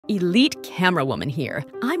Elite Camerawoman here.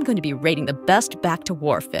 I'm going to be rating the best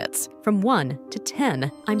back-to-war fits. From 1 to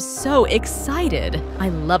 10, I'm so excited. I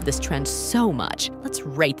love this trend so much. Let's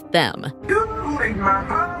rate them.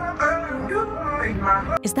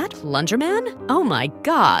 Is that plungerman? Oh my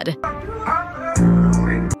god.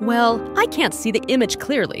 Well, I can't see the image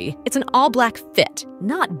clearly. It's an all-black fit.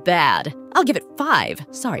 Not bad. I'll give it 5.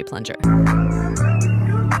 Sorry, plunger.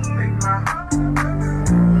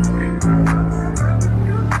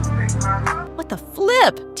 What the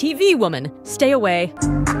flip? TV woman, stay away.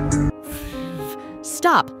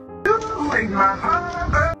 Stop.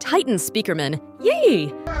 Titan speakerman,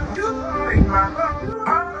 yay!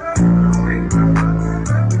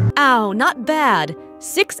 Ow, not bad.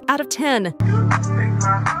 6 out of 10.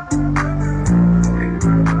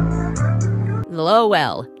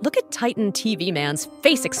 Lol. Look at Titan TV man's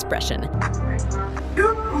face expression.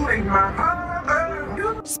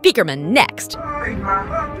 Speakerman next.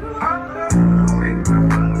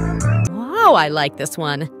 Wow, I like this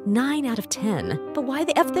one. 9 out of 10. But why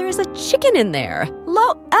the F there is a chicken in there?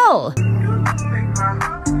 Lol.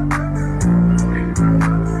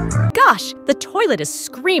 Gosh, the toilet is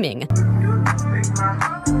screaming.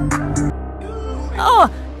 Oh,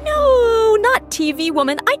 no, not TV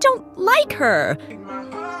woman. I don't like her.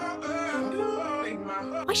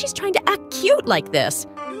 Why she's trying to act cute like this?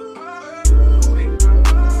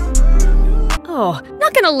 Oh,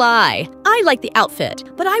 not gonna lie. I like the outfit,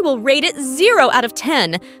 but I will rate it 0 out of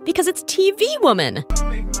 10 because it's TV woman.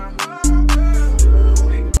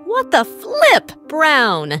 What the flip,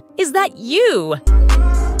 Brown? Is that you?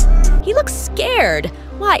 He looks scared.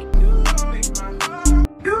 Why?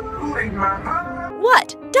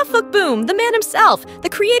 What? Duffuk Boom, the man himself, the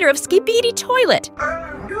creator of Skibidi Toilet.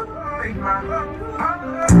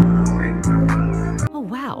 Oh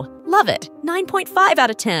wow, love it. 9.5 out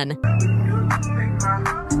of 10.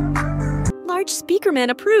 Large Speakerman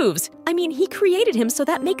approves. I mean, he created him, so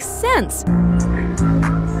that makes sense.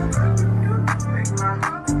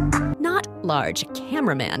 Not large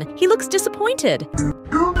cameraman. He looks disappointed.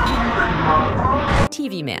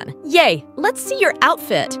 TV man. Yay, let's see your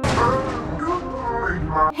outfit.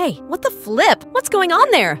 Hey, what the flip? What's going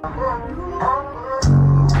on there?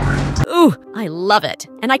 Ooh, I love it.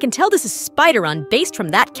 And I can tell this is Spider-Run based from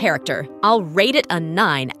that character. I'll rate it a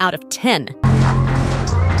 9 out of 10.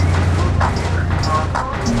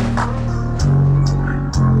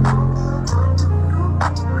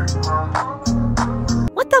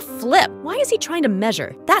 What the flip? Why is he trying to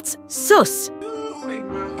measure? That's sus.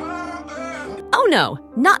 Oh no,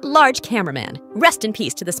 not large cameraman. Rest in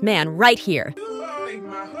peace to this man right here.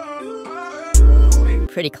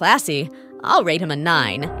 Pretty classy. I'll rate him a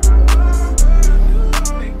 9.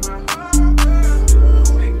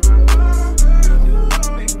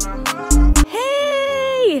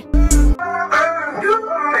 Hey!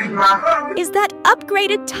 Is that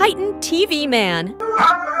upgraded Titan TV man?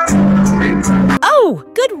 Oh,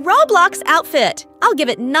 good Roblox outfit. I'll give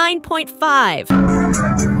it 9.5.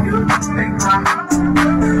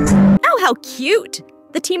 Oh, how cute.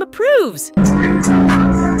 The team approves.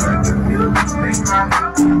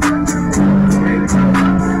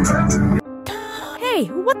 Hey,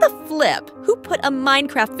 what the flip? Who put a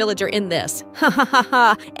Minecraft villager in this? Ha ha ha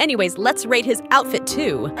ha. Anyways, let's rate his outfit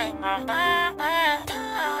too.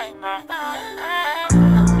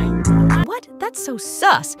 What? That's so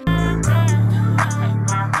sus.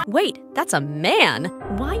 Wait, that's a man.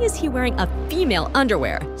 Why is he wearing a female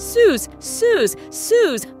underwear? Suze, Suze,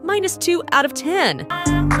 Suze, -2 out of 10.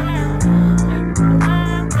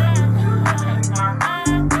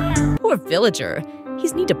 Poor villager.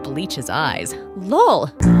 He's need to bleach his eyes. Lol.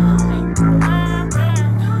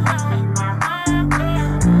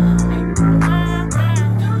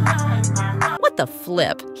 What the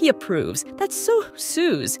flip? He approves. That's so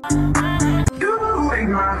Suze.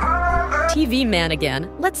 TV man again.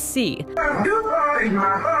 Let's see.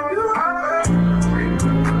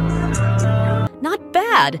 Not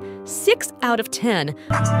bad. 6 out of 10.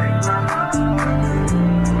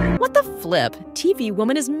 What the flip? TV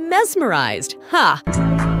woman is mesmerized. Ha!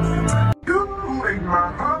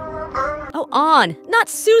 Oh, on. Not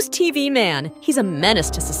Sue's TV man. He's a menace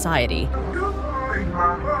to society.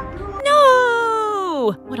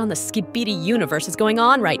 No! What on the Skibidi universe is going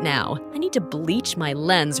on right now? I need to bleach my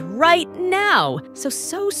lens right now. So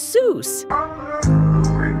Seuss.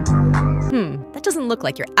 That doesn't look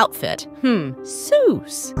like your outfit.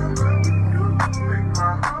 Seuss.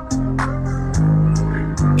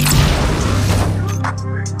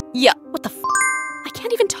 Yeah, what the f? I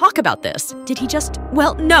can't even talk about this. Did he just,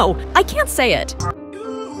 well, no, I can't say it.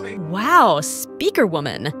 Wow,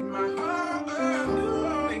 speakerwoman.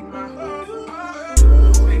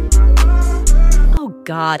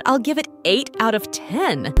 God, I'll give it 8 out of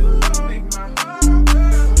 10.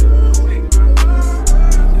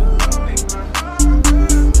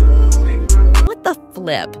 What the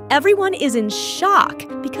flip? Everyone is in shock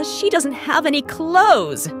because she doesn't have any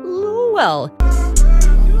clothes. Lol.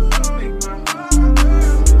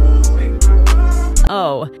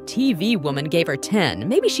 Oh, TV woman gave her 10.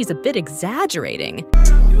 Maybe she's a bit exaggerating.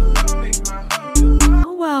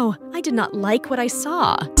 Oh, wow, I did not like what I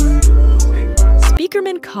saw.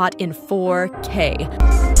 Speakerman caught in 4K.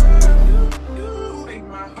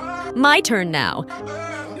 My turn now.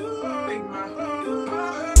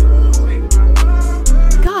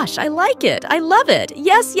 Gosh, I like it. I love it.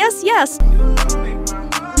 Yes, yes, yes.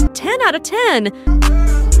 10 out of 10.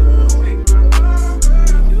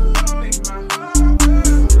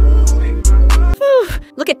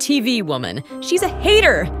 Look at TV woman. She's a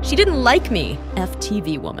hater. She didn't like me. F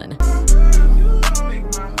TV woman.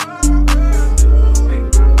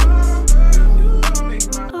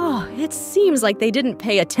 Oh, it seems like they didn't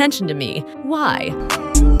pay attention to me. Why?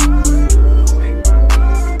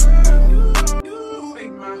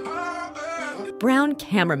 Brown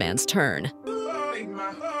cameraman's turn.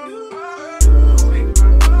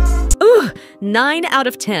 Ooh, 9 out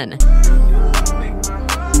of 10.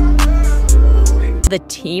 The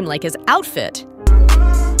team like his outfit.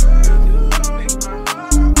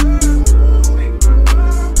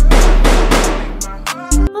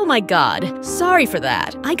 Oh my God, sorry for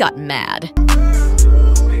that. I got mad.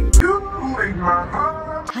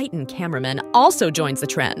 Titan cameraman also joins the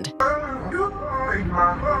trend.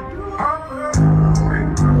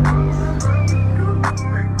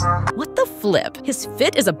 What the flip? His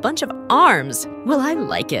fit is a bunch of arms. Well, I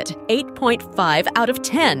like it. 8.5 out of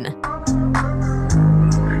 10.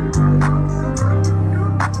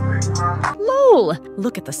 Lol!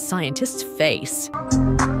 Look at the scientist's face.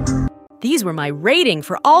 These were my rating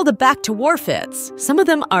for all the Back to War fits. Some of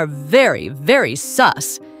them are very, very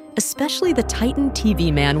sus. Especially the Titan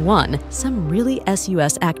TV Man one. Some really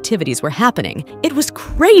sus activities were happening. It was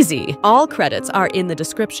crazy! All credits are in the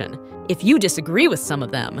description. If you disagree with some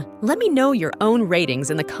of them, let me know your own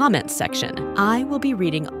ratings in the comments section. I will be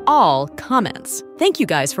reading all comments. Thank you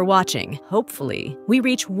guys for watching. Hopefully, we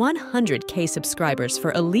reach 100K subscribers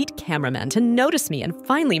for Elite Cameraman to notice me and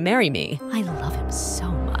finally marry me. I love him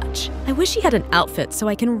so much. I wish he had an outfit so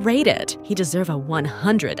I can rate it. He deserves a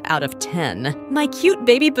 100 out of 10. My cute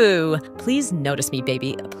baby boo. Please notice me,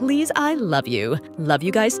 baby. Please, I love you. Love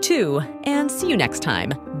you guys too. And see you next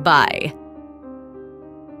time. Bye.